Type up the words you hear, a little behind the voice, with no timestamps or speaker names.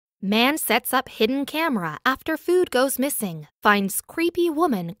Man sets up hidden camera after food goes missing. Finds creepy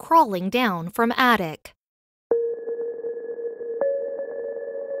woman crawling down from attic.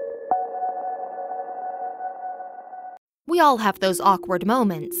 We all have those awkward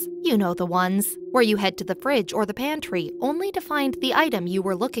moments, you know the ones, where you head to the fridge or the pantry only to find the item you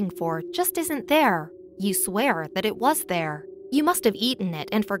were looking for just isn't there. You swear that it was there. You must have eaten it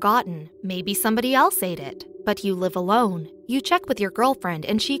and forgotten. Maybe somebody else ate it. But you live alone. You check with your girlfriend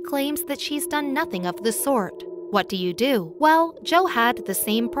and she claims that she's done nothing of the sort. What do? Well, Joe had the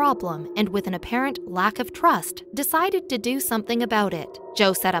same problem and with an apparent lack of trust, decided to do something about it.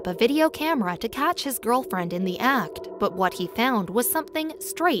 Joe set up a video camera to catch his girlfriend in the act, but what he found was something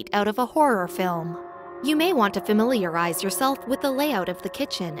straight out of a horror film. You may want to familiarize yourself with the layout of the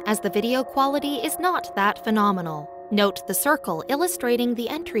kitchen, as the video quality is not that phenomenal. Note the circle illustrating the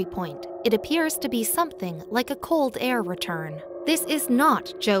entry point. It appears to be something like a cold air return. This is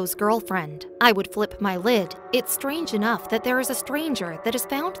not Joe's girlfriend. I would flip my lid. It's strange enough that there is a stranger that has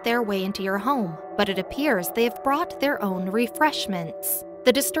found their way into your home, but it appears they have brought their own refreshments.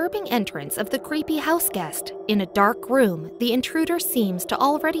 The disturbing entrance of the creepy house guest. In a dark room, the intruder seems to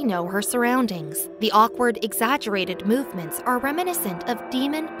already know her surroundings. The awkward, exaggerated movements are reminiscent of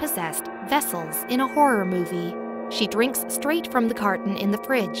demon-possessed vessels in a horror movie. She drinks straight from the carton in the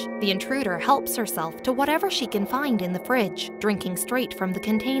fridge. The intruder helps herself to whatever she can find in the fridge, drinking straight from the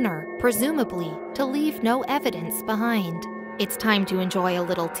container, presumably to leave no evidence behind. It's time to enjoy a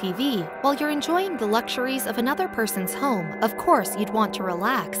little TV. While you're enjoying the luxuries of another person's home, of course you'd want to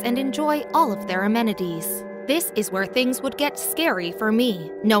relax and enjoy all of their amenities. This is where things would get scary for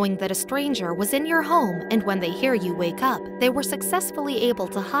me, knowing that a stranger was in your home and when they hear you wake up, they were successfully able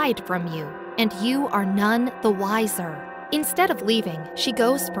to hide from you, and you are none the wiser. Instead of leaving, she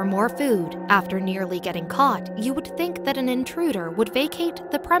goes for more food. After nearly getting caught, you would think that an intruder would vacate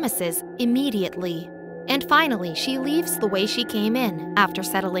the premises immediately. And finally, she leaves the way she came in. After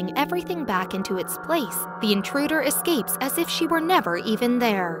settling everything back into its place, the intruder escapes as if she were never even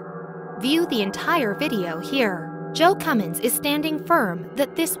there. View the entire video here. Joe Cummins is standing firm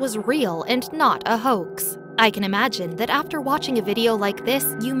that this was real and not a hoax. I can imagine that after watching a video like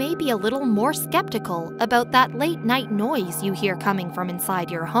this, you may be a little more skeptical about that late-night noise you hear coming from inside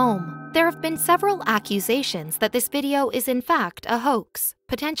your home. There have been several accusations that this video is in fact a hoax,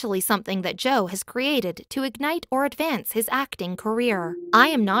 potentially something that Joe has created to ignite or advance his acting career. I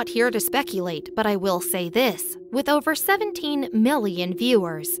am not here to speculate, but I will say this. With over 17 million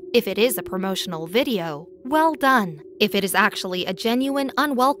viewers, if it is a promotional video, well done. If it is actually a genuine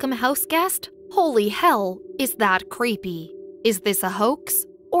unwelcome house guest, holy hell, is that creepy. Is this a hoax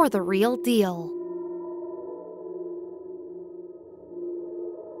or the real deal?